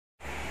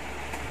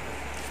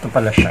Ito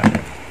pala siya.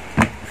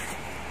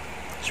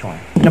 So,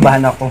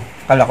 kinabahan ako.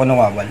 Kala ko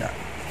nawawala.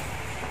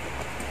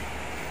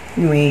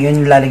 Anyway,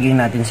 yun yung lalagay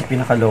natin sa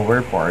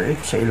pinaka-lower part,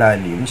 sa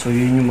ilalim. So,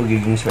 yun yung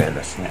magiging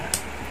swelas niya.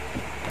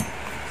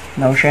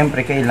 Now,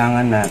 syempre,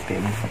 kailangan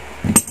natin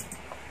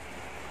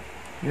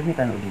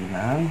gamitan ulit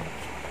ng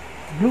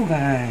glue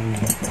gun.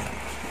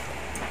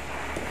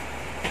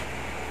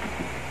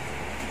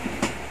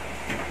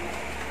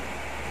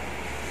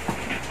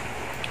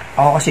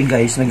 Ako kasi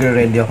guys,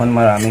 nagre-ready ako ng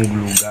maraming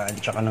glue gun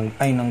tsaka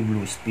ng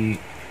glue stick.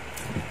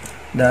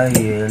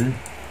 Dahil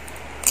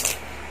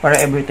para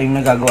every time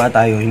na gagawa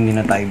tayo, hindi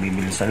na tayo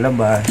bibili sa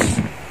labas.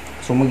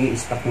 So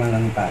mag-i-stock na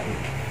lang tayo.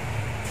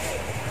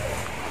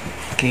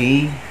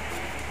 Okay.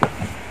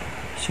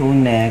 So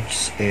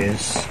next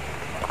is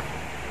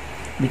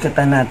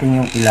bikatan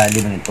natin yung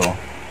ilalim nito.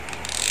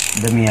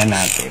 Damihan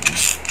natin.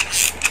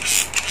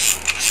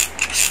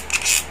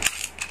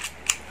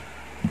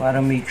 Para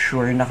make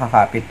sure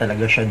nakakapit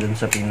talaga siya dun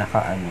sa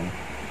pinaka-ano.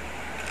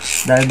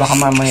 Dahil baka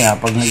mamaya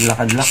pag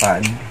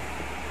naglakad-lakad,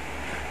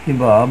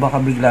 diba, baka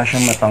bigla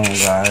siyang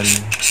matanggal.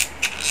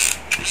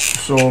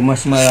 So,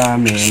 mas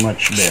marami,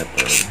 much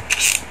better.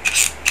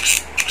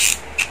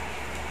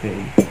 Okay.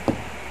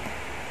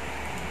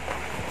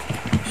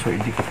 So,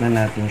 idikit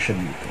na natin siya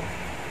dito.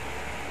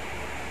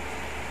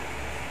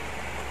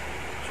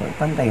 So,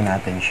 ipantay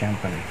natin,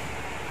 syempre.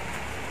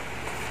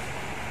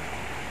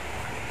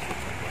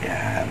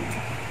 Yan.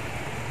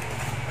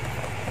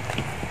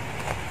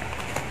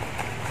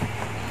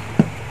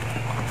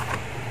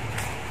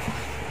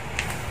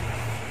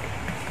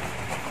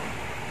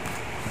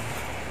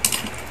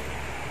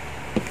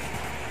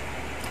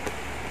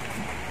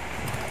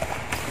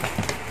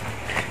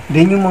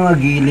 Then yung mga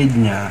gilid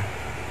niya,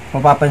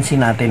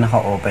 mapapansin natin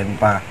naka-open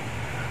pa.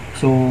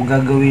 So,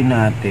 gagawin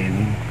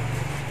natin,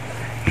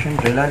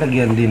 syempre,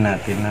 lalagyan din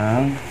natin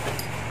ng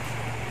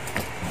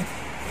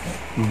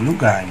glue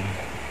gun.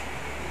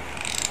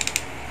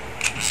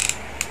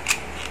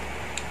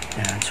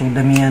 Yan. So,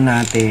 damihan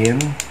natin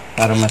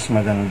para mas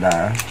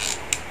maganda.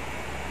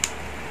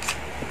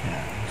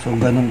 Yan. So,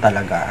 ganun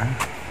talaga.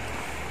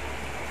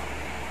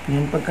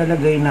 Yan,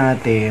 pagkalagay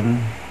natin,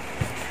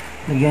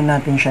 lagyan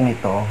natin siya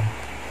nito.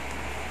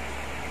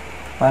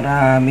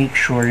 Para make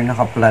sure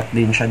naka-flat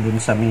din siya dun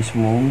sa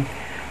mismong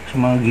sa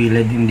mga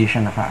gilid, hindi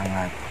siya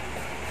nakaangat.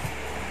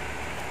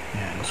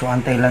 Yan. So,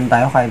 antay lang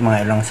tayo kahit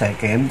mga ilang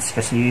seconds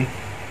kasi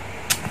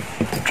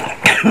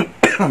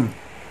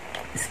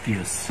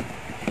excuse.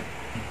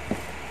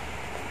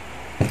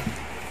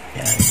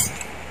 Yan.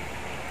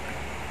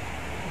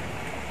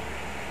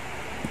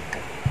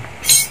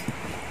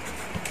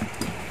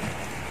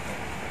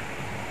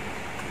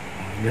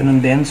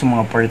 Ganun din sa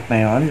mga part na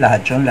yon,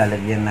 lahat yun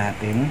lalagyan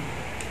natin.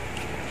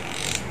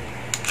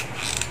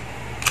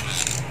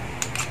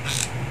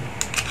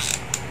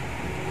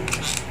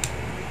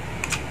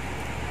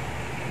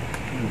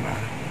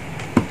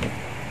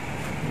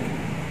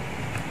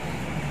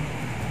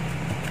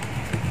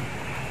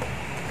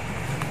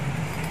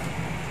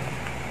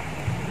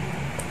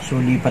 So,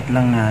 lipat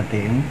lang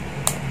natin.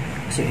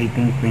 Kasi I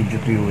think medyo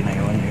tuyo na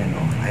yun. Ayan,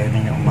 o. Ayaw na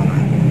niya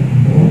umangat.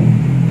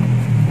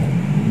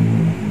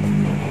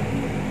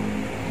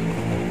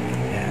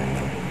 Ayan.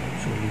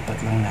 So, lipat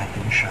lang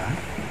natin siya.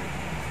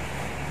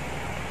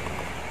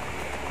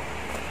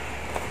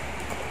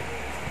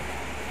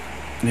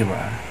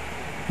 Diba?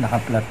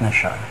 Naka-flat na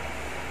siya.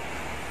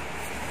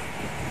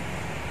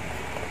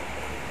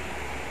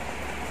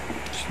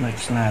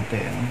 Next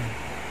natin.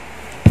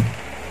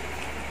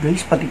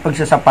 Guys, pati pag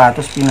sa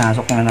sapatos,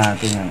 pinasok na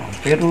natin, ano.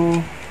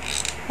 Pero,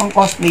 pang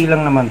cosplay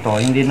lang naman to.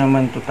 Hindi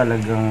naman to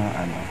talagang,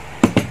 ano.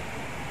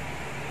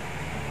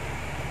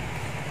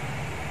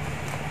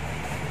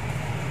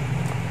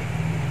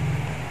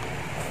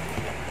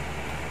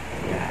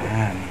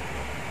 Yan.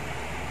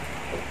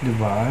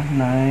 Diba?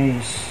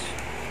 Nice.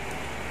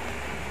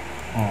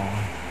 Oh.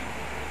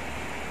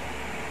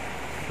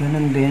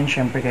 Ganun din,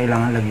 syempre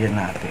kailangan lagyan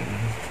natin.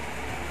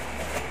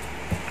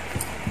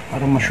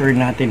 Para ma-sure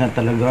natin na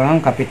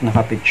talagang kapit na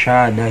kapit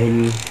siya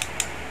dahil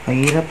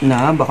mahirap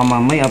na, baka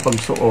mamaya pag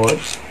suot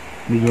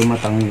bigla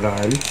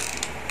matanggal.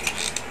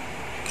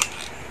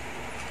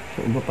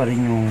 So iba pa rin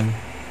yung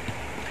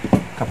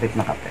kapit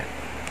na kapit.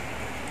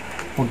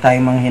 Huwag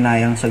tayong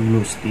manghinayang sa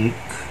glue stick.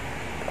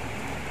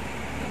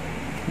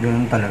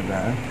 Ganun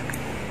talaga.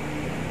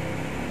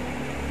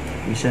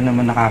 Isa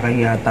naman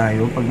nakakahiya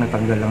tayo pag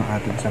natanggal ang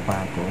ating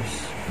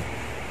sapatos.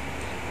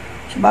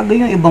 Sabagay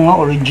yung iba nga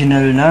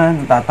original na,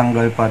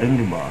 natatanggal pa rin,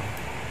 di ba?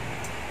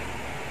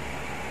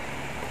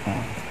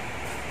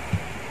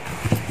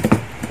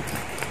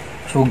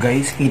 So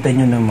guys, kita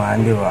nyo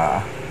naman, di ba?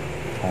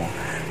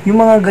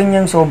 Yung mga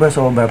ganyang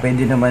sobra-sobra,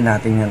 pwede naman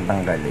natin yung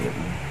tanggalin.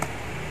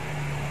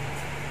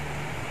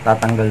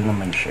 Tatanggal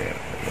naman siya.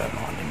 Yan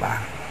o, di ba?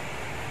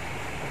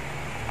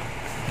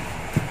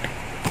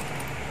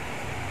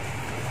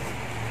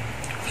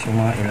 So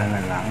mga ilan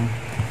na lang.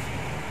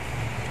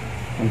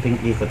 Kunting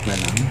ikot na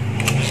lang.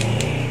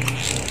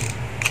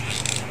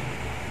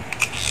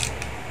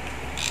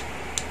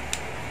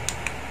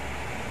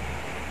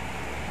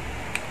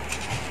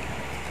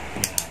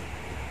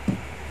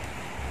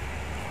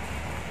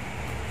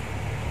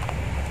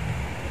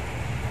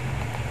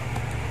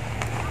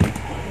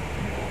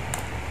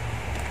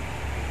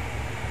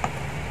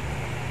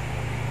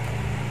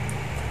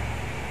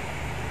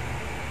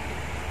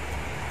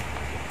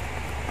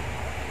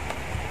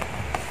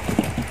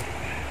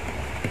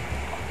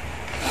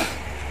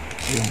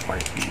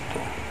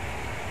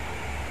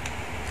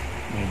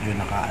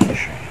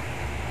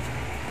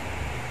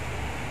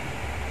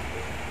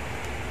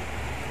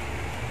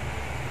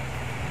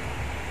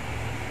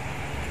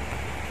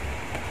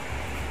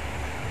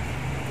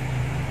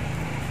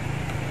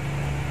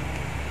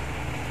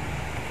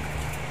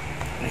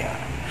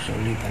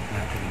 lipat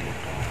natin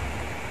dito.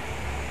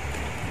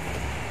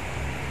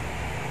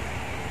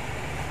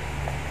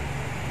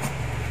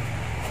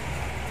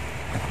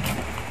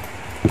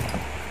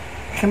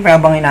 Siyempre,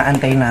 habang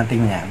inaantay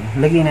natin yan,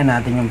 lagyan na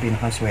natin yung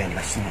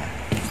pinakaswelas niya.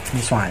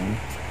 This one.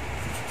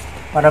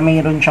 Para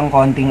mayroon siyang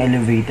konting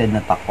elevated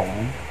na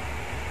takong.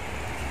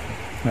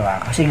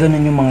 Diba? Kasi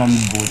ganun yung mga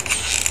boots.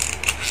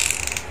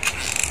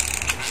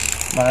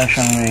 Para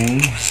siyang may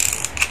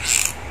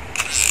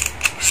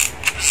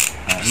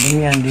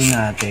ganyan din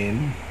natin.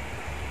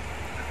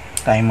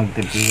 Tayo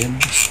magtipid.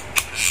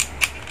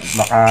 At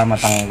baka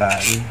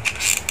matanggal.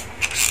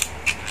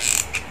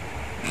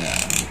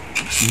 Yan.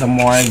 The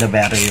more, the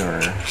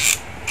better.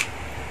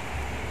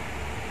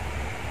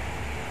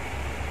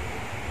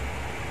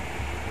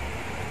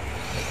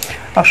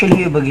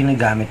 Actually, iba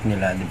ginagamit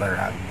nila, di ba,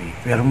 rugby?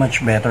 Pero much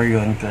better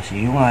yon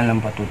kasi yung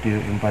alam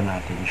patutuyuin pa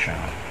natin siya.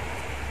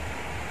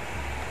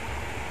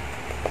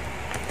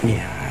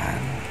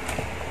 Yan.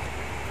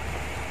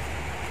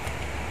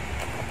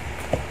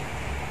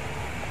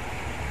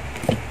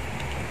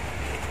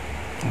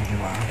 Di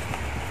ba?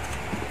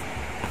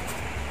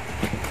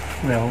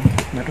 Well,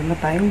 meron na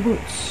tayong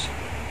boots.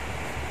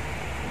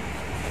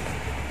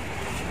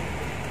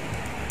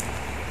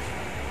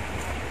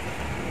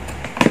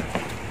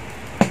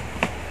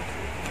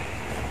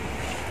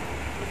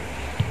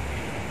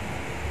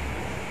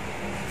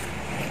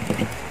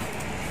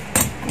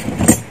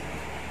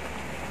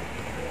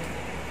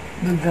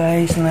 Good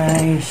guys,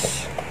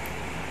 nice.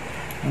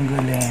 Ang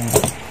galing.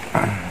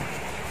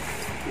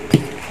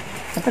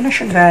 Ito na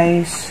siya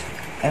guys.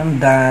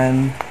 I'm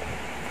done.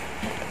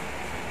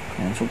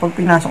 Yan. So pag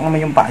pinasok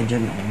naman yung paa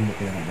dyan, hindi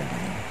ko yung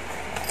ganun.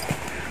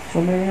 So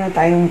meron na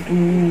tayong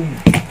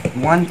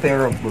one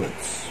pair of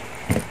boots.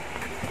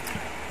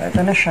 So,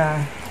 ito na siya.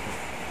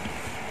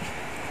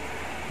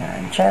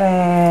 Yan.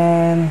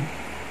 Charan!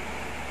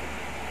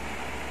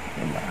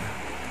 Diba?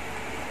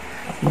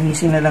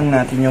 Inisin na lang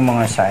natin yung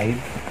mga side.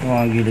 Yung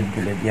mga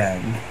gilid-gilid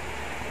yan.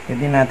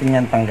 Pwede natin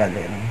yan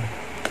tanggalin.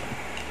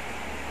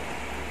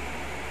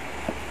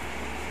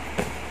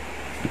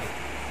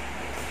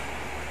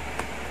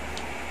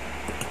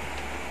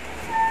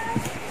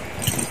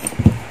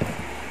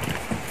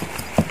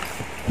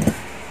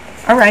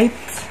 Alright.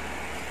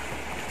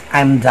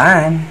 I'm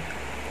done.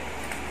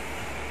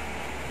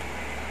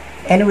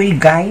 Anyway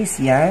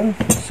guys, yan.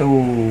 So,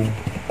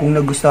 kung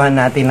nagustuhan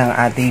natin ang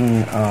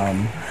ating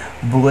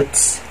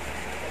boots,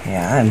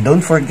 yan.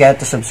 Don't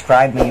forget to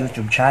subscribe my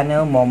YouTube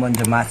channel, Momon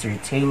the Master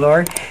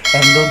Tailor.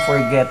 And don't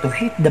forget to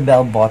hit the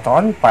bell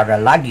button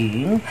para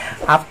laging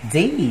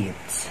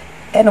update.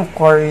 And of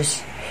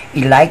course,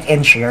 i-like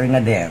and share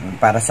na din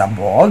para sa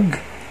Bog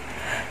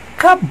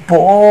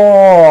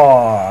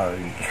Kabog!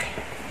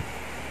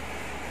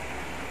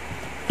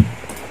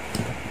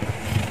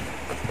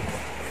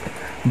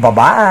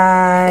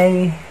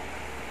 Bye-bye!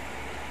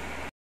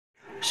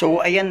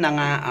 So, ayan na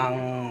nga ang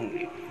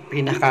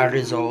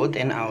pinaka-result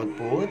and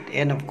output.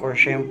 And of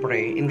course,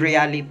 syempre, in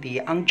reality,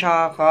 ang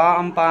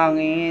tsaka, ang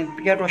pangit.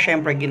 Pero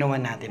syempre, ginawa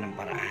natin ang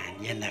paraan.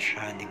 Yan na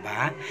siya, di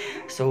ba?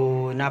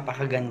 So,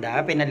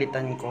 napakaganda.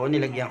 Pinalitan ko,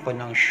 nilagyan ko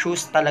ng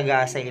shoes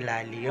talaga sa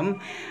ilalim.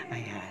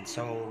 Ayan.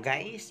 So,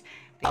 guys,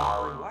 thank you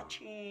for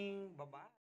watching. Bye-bye!